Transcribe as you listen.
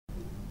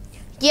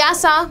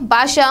యాస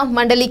భాష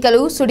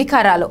మండలికలు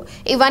సుడికారాలు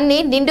ఇవన్నీ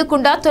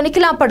నిండుకుండా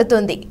తొనికిలా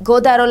పడుతుంది.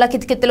 గోదారోల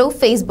కితకితలు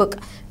ఫేస్బుక్.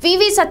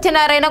 వివి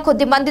సత్యనారాయణ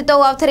కొద్ది మందితో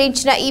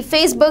అవతరించిన ఈ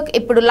ఫేస్బుక్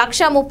ఇప్పుడు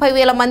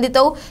 1,30,000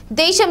 మందితో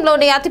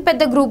దేశంలోనే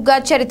అతిపెద్ద గ్రూప్గా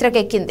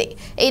చరిత్రకెక్కింది.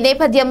 ఈ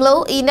నేపథ్యంలో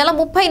ఈ నెల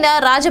 30న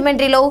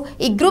రాజమండ్రిలో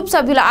ఈ గ్రూప్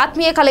సభ్యుల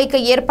ఆత్మీయ కలయిక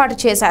ఏర్పాటు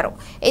చేశారు.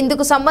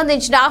 ఇందుకు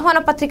సంబంధించిన ఆహ్వాన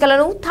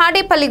పత్రికలను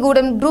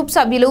తాడేపల్లిగూడెం గ్రూప్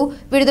సభ్యులు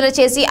విడుదల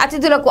చేసి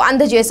అతిథులకు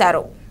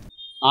అందజేశారు.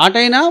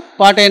 ఆటైనా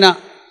పాటైనా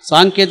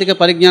సాంకేతిక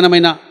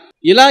పరిజ్ఞానమైన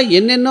ఇలా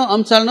ఎన్నెన్నో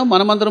అంశాలను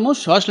మనమందరము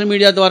సోషల్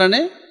మీడియా ద్వారానే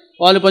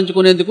పాలు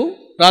పంచుకునేందుకు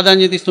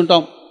ప్రాధాన్యత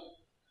ఇస్తుంటాం.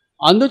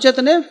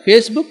 అందుచేతనే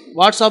ఫేస్బుక్,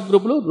 వాట్సాప్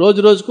గ్రూపులు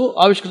రోజు రోజుకు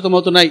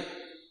ఆవిష్కృతమవుతున్నాయి.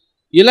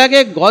 ఇలాగే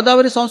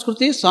గోదావరి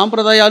సంస్కృతి,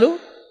 సాంప్రదాయాలు,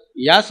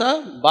 యాస,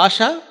 భాష,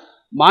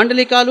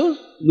 మాండలికాలు,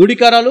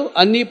 నుడికారాలు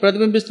అన్నీ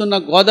ప్రతిబింబిస్తున్న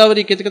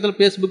గోదావరి కితకితల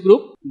ఫేస్బుక్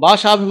గ్రూప్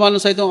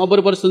భాషాభిమానులు సైతం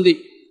అబ్బురపరుస్తుంది.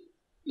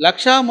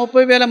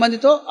 1,30,000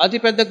 మందితో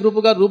అతిపెద్ద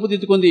గ్రూపుగా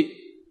రూపుదిద్దుకుంది.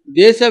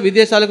 దేశ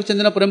విదేశాలకు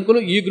చెందిన ప్రముఖులు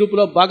ఈ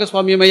గ్రూపులో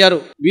భాగస్వామ్యమయ్యారు.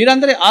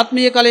 వీరందరి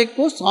ఆత్మీయ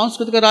కలయికకు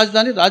సాంస్కృతిక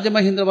రాజధాని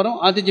రాజమహేంద్రవరం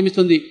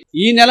ఆతిథ్యమిస్తుంది.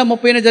 ఈ నెల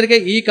 30న జరిగే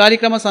ఈ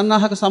కార్యక్రమ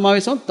సన్నాహక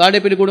సమావేశం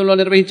తాడేపల్లిగూడెంలో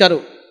నిర్వహించారు.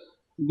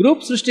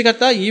 గ్రూప్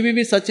సృష్టికర్త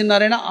ఈవీవి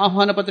సత్యనారాయణ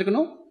ఆహ్వాన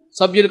పత్రికను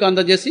సభ్యులకు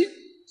అందజేసి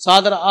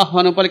సాదర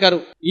ఆహ్వానం పలికారు.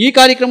 ఈ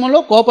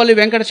కార్యక్రమంలో కోపల్లి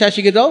వెంకట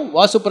శాషగిరిరావు,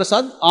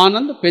 వాసుప్రసాద్,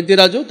 ఆనంద్,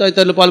 పెద్దిరాజు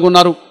తదితరులు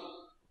పాల్గొన్నారు.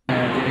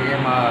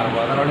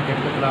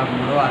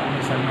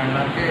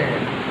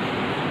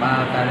 మా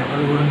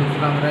తాడేపల్లిగూడెం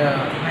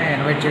మిత్రులందరినీ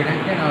ఇన్వైట్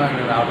చేయడానికి నేను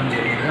ఇక్కడ రావడం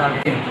జరిగింది.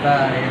 వాళ్ళకి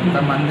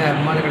ఎంతమంది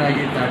అభిమానులు ఇక్కడ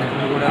ఈ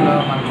తాడేపల్లిగూడెంలో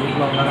మన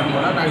గ్రూప్లో ఉన్నారని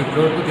కూడా నాకు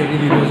ఇప్పటివరకు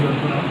తెలియదు. ఈరోజు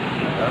అనుకున్నాను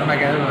ఎవరు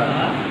నాకు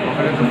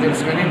ఒకరిద్దరు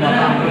తెలుసు కానీ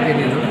మొత్తం అందరూ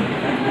తెలియదు.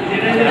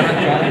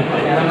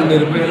 చాలా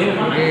నిలిపారు.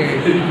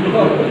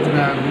 వచ్చిన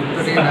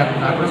గ్రూప్తో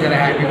నాకు చాలా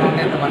హ్యాపీగా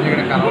ఉంది. ఎంతమంది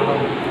ఇక్కడ కలవడం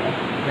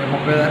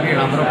 30 దాకా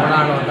వీళ్ళందరూ కూడా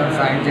వాళ్ళు అందరూ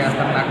సాయం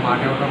చేస్తారు. నాకు మాట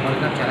ఇవ్వడం వల్ల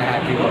నాకు చాలా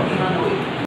హ్యాపీగా ఉంది.